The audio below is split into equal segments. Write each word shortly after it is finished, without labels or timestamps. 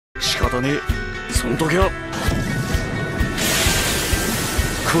方ねえ。そん時は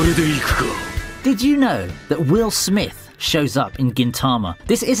これでいくか。 Did you know that Will Smith shows up in Gintama?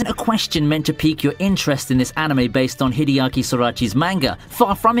 This isn't a question meant to pique your interest in this anime based on Hideaki Sorachi's manga.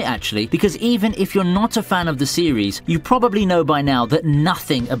 Far from it, actually, because even if you're not a fan of the series, you probably know by now that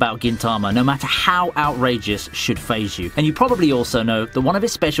nothing about Gintama, no matter how outrageous, should faze you. And you probably also know that one of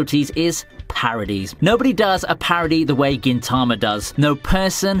its specialties is parodies. Nobody does a parody the way Gintama does. No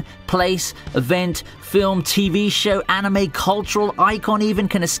person, place, event, film, TV show, anime, cultural icon even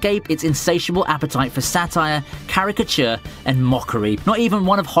can escape its insatiable appetite for satire, caricature, and mockery. Not even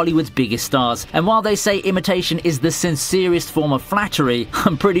one of Hollywood's biggest stars. And while they say imitation is the sincerest form of flattery,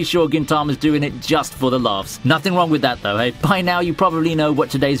 I'm pretty sure Gintama's doing it just for the laughs. Nothing wrong with that though, hey? By now you probably know what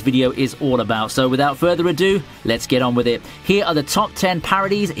today's video is all about, so without further ado, let's get on with it. Here are the top 10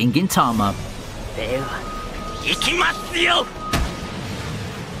 parodies in Gintama.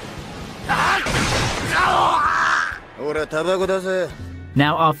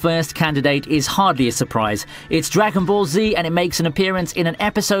 Now our first candidate is hardly a surprise. It's Dragon Ball Z and it makes an appearance in an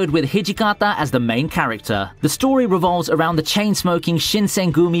episode with Hijikata as the main character. The story revolves around the chain-smoking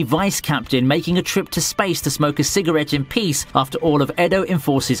Shinsengumi vice captain making a trip to space to smoke a cigarette in peace after all of Edo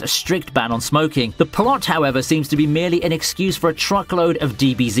enforces a strict ban on smoking. The plot, however, seems to be merely an excuse for a truckload of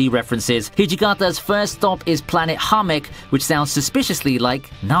DBZ references. Hijikata's first stop is planet Hamek, which sounds suspiciously like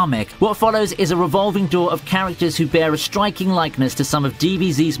Namek. What follows is a revolving door of characters who bear a striking likeness to some of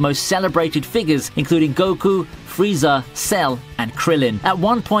DBZ's most celebrated figures, including Goku, Frieza, Cell, and Krillin. At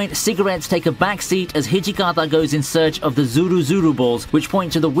one point, cigarettes take a backseat as Hijikata goes in search of the Zuru Zuru balls, which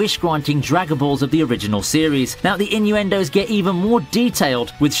point to the wish-granting Dragon Balls of the original series. Now, the innuendos get even more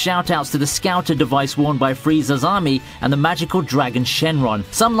detailed, with shout-outs to the Scouter device worn by Frieza's army and the magical dragon Shenron.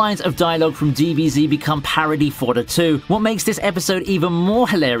 Some lines of dialogue from DBZ become parody fodder too. What makes this episode even more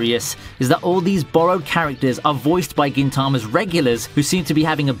hilarious is that all these borrowed characters are voiced by Gintama's regulars, who seem to be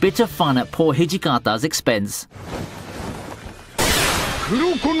having a bit of fun at poor Hijikata's expense.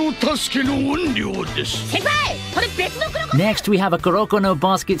 Next, we have a Kuroko no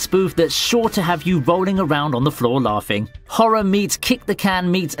Basket spoof that's sure to have you rolling around on the floor laughing. Horror meets kick the can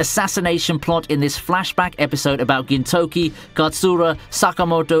meets assassination plot in this flashback episode about Gintoki, Katsura,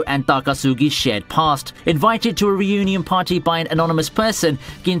 Sakamoto, and Takasugi's shared past. Invited to a reunion party by an anonymous person,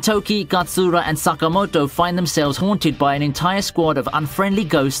 Gintoki, Katsura, and Sakamoto find themselves haunted by an entire squad of unfriendly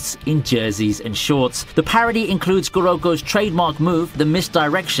ghosts in jerseys and shorts. The parody includes Kuroko's trademark move, the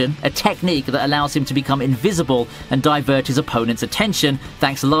misdirection, a technique that allows him to become invisible and divert his opponent's attention,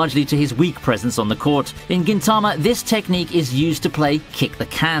 thanks largely to his weak presence on the court. In Gintama, this technique is used to play kick the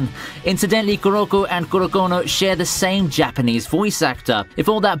can. Incidentally, Kuroko and Kurokono share the same Japanese voice actor. If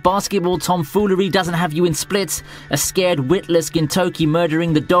all that basketball tomfoolery doesn't have you in splits, a scared, witless Gintoki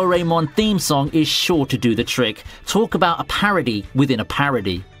murdering the Doraemon theme song is sure to do the trick. Talk about a parody within a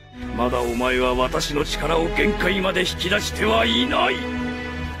parody. まだお前は私の力を限界まで引き出してはいない。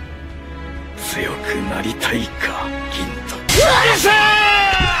強くなりたいか、銀と。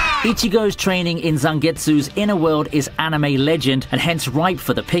Ichigo's training in Zangetsu's inner world is anime legend and hence ripe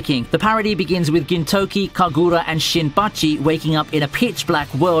for the picking. The parody begins with Gintoki, Kagura, and Shinpachi waking up in a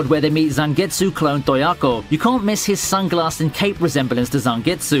pitch-black world where they meet Zangetsu clone Toyako. You can't miss his sunglass and cape resemblance to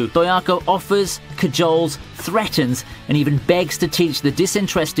Zangetsu. Toyako offers, cajoles, threatens, and even begs to teach the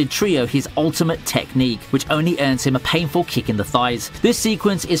disinterested trio his ultimate technique, which only earns him a painful kick in the thighs. This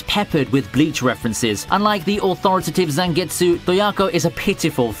sequence is peppered with Bleach references. Unlike the authoritative Zangetsu, Toyako is a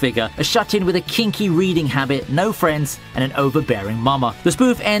pitiful figure, a shut-in with a kinky reading habit, no friends, and an overbearing mama. The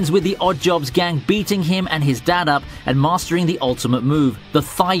spoof ends with the Oddjobs gang beating him and his dad up and mastering the ultimate move, the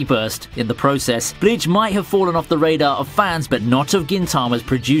thigh burst, in the process. Bleach might have fallen off the radar of fans, but not of Gintama's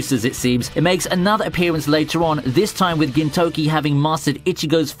producers, it seems. It makes another appearance later on, this time with Gintoki having mastered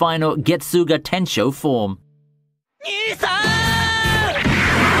Ichigo's final Getsuga Tensho form.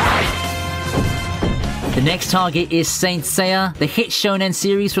 The next target is Saint Seiya, the hit shonen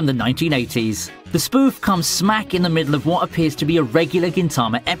series from the 1980s. The spoof comes smack in the middle of what appears to be a regular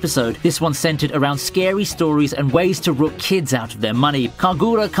Gintama episode, this one centered around scary stories and ways to rook kids out of their money.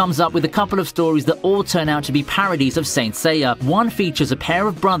 Kagura comes up with a couple of stories that all turn out to be parodies of Saint Seiya. One features a pair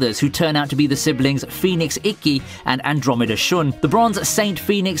of brothers who turn out to be the siblings Phoenix Ikki and Andromeda Shun. The bronze Saint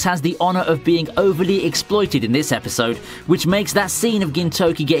Phoenix has the honor of being overly exploited in this episode, which makes that scene of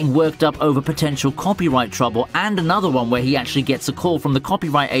Gintoki getting worked up over potential copyright copyright trouble, and another one where he actually gets a call from the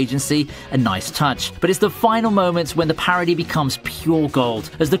copyright agency, a nice touch. But it's the final moments when the parody becomes pure gold.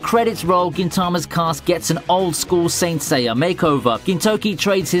 As the credits roll, Gintama's cast gets an old-school Saint Seiya makeover. Gintoki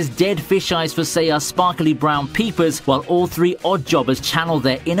trades his dead fish eyes for Seiya's sparkly brown peepers, while all three odd jobbers channel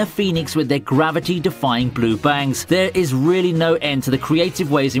their inner phoenix with their gravity-defying blue bangs. There is really no end to the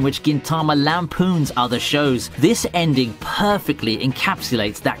creative ways in which Gintama lampoons other shows. This ending perfectly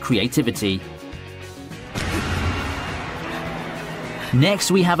encapsulates that creativity.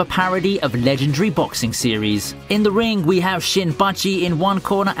 Next, we have a parody of legendary boxing series. In the ring, we have Shinpachi in one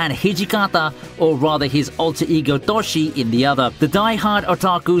corner and Hijikata, or rather his alter ego Toshi, in the other. The die-hard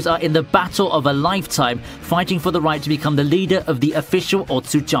otakus are in the battle of a lifetime, fighting for the right to become the leader of the official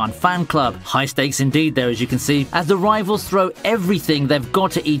Otsuchan fan club. High stakes indeed there, as you can see. As the rivals throw everything they've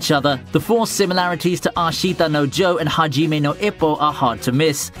got at each other, the forced similarities to Ashita no Joe and Hajime no Ippo are hard to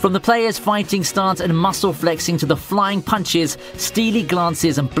miss. From the players' fighting stance and muscle flexing to the flying punches, steely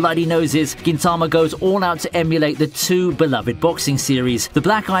glances and bloody noses, Gintama goes all out to emulate the two beloved boxing series. The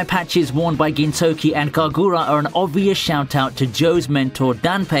black eye patches worn by Gintoki and Kagura are an obvious shout out to Joe's mentor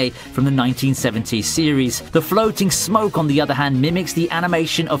Danpei from the 1970s series. The floating smoke, on the other hand, mimics the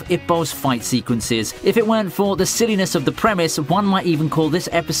animation of Ippo's fight sequences. If it weren't for the silliness of the premise, one might even call this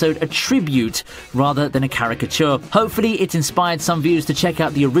episode a tribute rather than a caricature. Hopefully it inspired some viewers to check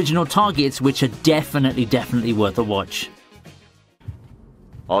out the original targets, which are definitely worth a watch.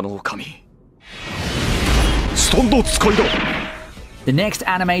 あの神スタンド使いだ The next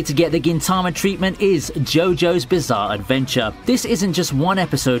anime to get the Gintama treatment is JoJo's Bizarre Adventure. This isn't just one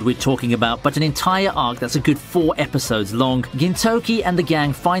episode we're talking about, but an entire arc that's a good 4 episodes long. Gintoki and the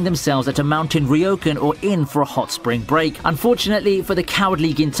gang find themselves at a mountain ryokan or inn for a hot spring break. Unfortunately for the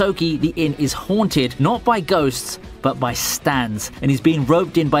cowardly Gintoki, the inn is haunted, not by ghosts, but by stands, and he's been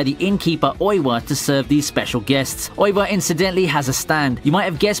roped in by the innkeeper Oiwa to serve these special guests. Oiwa incidentally has a stand. You might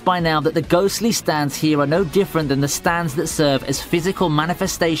have guessed by now that the ghostly stands here are no different than the stands that serve as physical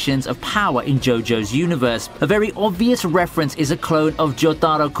manifestations of power in JoJo's universe. A very obvious reference is a clone of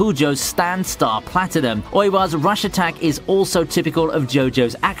Jotaro Kujo's Stand Star Platinum. Oiwa's rush attack is also typical of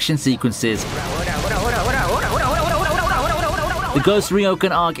JoJo's action sequences. The Ghost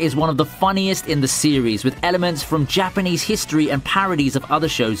Ryokan arc is one of the funniest in the series, with elements from Japanese history and parodies of other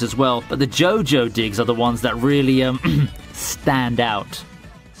shows as well, but the JoJo digs are the ones that really, stand out.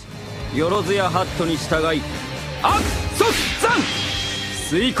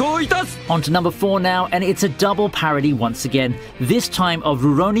 On to number 4 now, and it's a double parody once again, this time of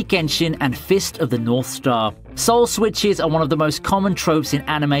Rurouni Kenshin and Fist of the North Star. Soul switches are one of the most common tropes in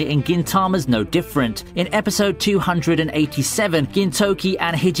anime, and Gintama's no different. In episode 287, Gintoki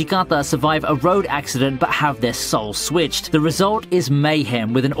and Hijikata survive a road accident but have their souls switched. The result is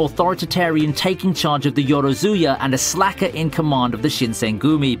mayhem, with an authoritarian taking charge of the Yorozuya and a slacker in command of the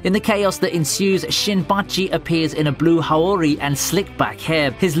Shinsengumi. In the chaos that ensues, Shinpachi appears in a blue haori and slicked back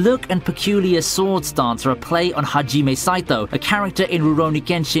hair. His look and peculiar sword stance are a play on Hajime Saito, a character in Rurouni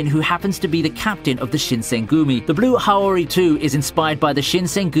Kenshin who happens to be the captain of the Shinsengumi. The blue haori too is inspired by the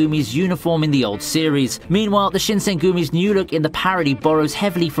Shinsengumi's uniform in the old series. Meanwhile, the Shinsengumi's new look in the parody borrows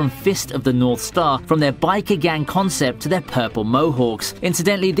heavily from Fist of the North Star, from their biker gang concept to their purple mohawks.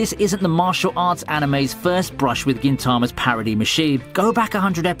 Incidentally, this isn't the martial arts anime's first brush with Gintama's parody machine. Go back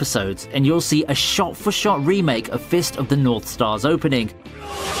 100 episodes and you'll see a shot-for-shot remake of Fist of the North Star's opening.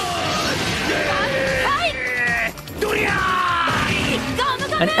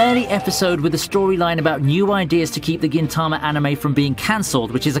 An early episode with a storyline about new ideas to keep the Gintama anime from being cancelled,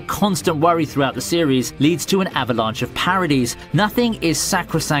 which is a constant worry throughout the series, leads to an avalanche of parodies. Nothing is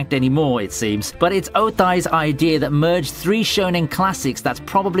sacrosanct anymore, it seems, but it's Otai's idea that merged 3 shonen classics that's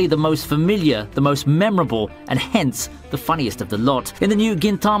probably the most familiar, the most memorable, and hence the funniest of the lot. In the new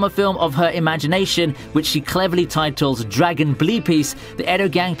Gintama film of her imagination, which she cleverly titles Dragon Bleepiece, the Edo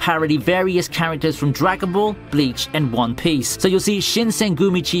gang parody various characters from Dragon Ball, Bleach, and One Piece. So you'll see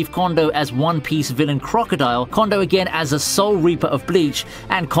Shinsengumi Chief Kondo as One Piece villain Crocodile, Kondo again as a Soul Reaper of Bleach,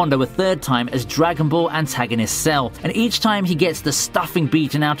 and Kondo a third time as Dragon Ball antagonist Cell. And each time he gets the stuffing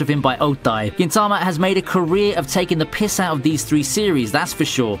beaten out of him by Otai. Gintama has made a career of taking the piss out of these 3 series, that's for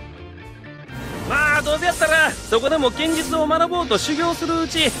sure. まあどうせやったらそこでも現実を学ぼうと修行するう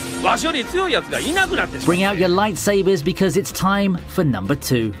ちわしより強いやつがいなくなってしまう。 Bring out your lightsabers because it's time for number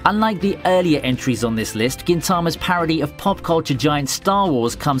 2. Unlike the earlier entries on this list, Gintama's parody of pop culture giant Star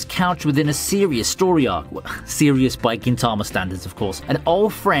Wars comes couched within a serious story arc. Well, serious by Gintama standards, of course. An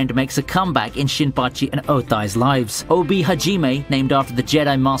old friend makes a comeback in Shinpachi and Otai's lives. Obi Hajime, named after the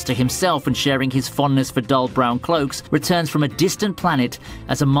Jedi Master himself and sharing his fondness for dull brown cloaks, returns from a distant planet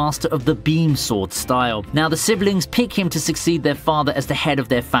as a master of the beam sword style. style. Now the siblings pick him to succeed their father as the head of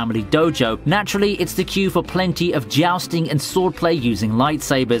their family dojo. Naturally, it's the cue for plenty of jousting and swordplay using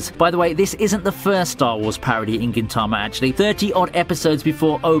lightsabers. By the way, this isn't the first Star Wars parody in Gintama actually. 30-odd episodes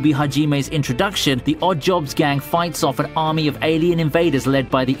before Obi Hajime's introduction, the Odd Jobs gang fights off an army of alien invaders led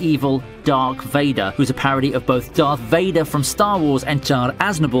by the evil Dark Vader, who's a parody of both Darth Vader from Star Wars and Jar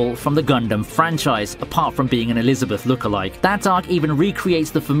Aznable from the Gundam franchise, apart from being an Elizabeth lookalike. That arc even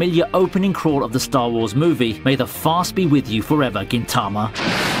recreates the familiar opening crawl of the Star Wars movie. May the Force be with you forever, Gintama.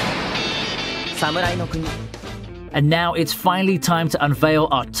 And now it's finally time to unveil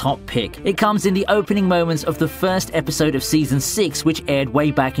our top pick. It comes in the opening moments of the first episode of Season 6, which aired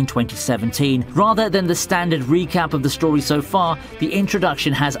way back in 2017. Rather than the standard recap of the story so far, the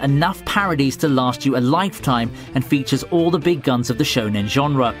introduction has enough parodies to last you a lifetime and features all the big guns of the shonen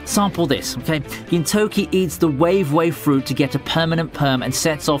genre. Sample this, okay? Gintoki eats the wave fruit to get a permanent perm and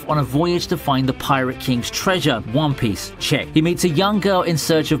sets off on a voyage to find the Pirate King's treasure. One Piece, check. He meets a young girl in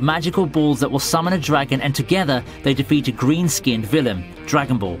search of magical balls that will summon a dragon, and together they defeat a green-skinned villain.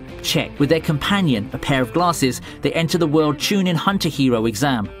 Dragon Ball, check. With their companion, a pair of glasses, they enter the world Chunin Hunter Hero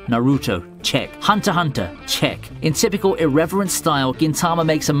exam. Naruto, check. Hunter x Hunter, check. In typical irreverent style, Gintama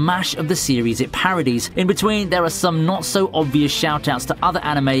makes a mash of the series it parodies. In between, there are some not-so-obvious shout-outs to other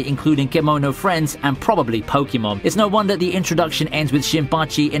anime, including Kemono Friends and probably Pokemon. It's no wonder the introduction ends with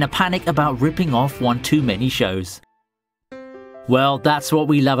Shinpachi in a panic about ripping off one too many shows. Well, that's what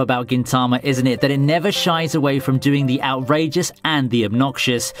we love about Gintama, isn't it? That it never shies away from doing the outrageous and the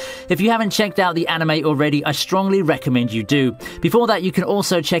obnoxious. If you haven't checked out the anime already, I strongly recommend you do. Before that, you can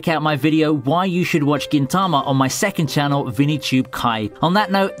also check out my video, Why You Should Watch Gintama, on my second channel, ViniTube Kai. On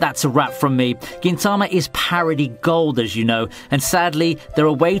that note, that's a wrap from me. Gintama is parody gold, as you know, and sadly, there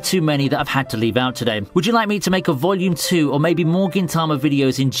are way too many that I've had to leave out today. Would you like me to make a volume 2 or maybe more Gintama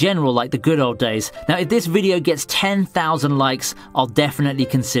videos in general like the good old days? Now, if this video gets 10,000 likes, I'll definitely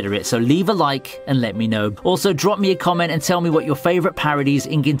consider it, so leave a like and let me know. Also, drop me a comment and tell me what your favorite parodies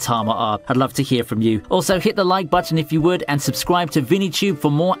in Gintama are. I'd love to hear from you. Also, hit the like button if you would, and subscribe to ViniTube for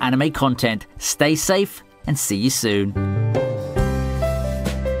more anime content. Stay safe and see you soon.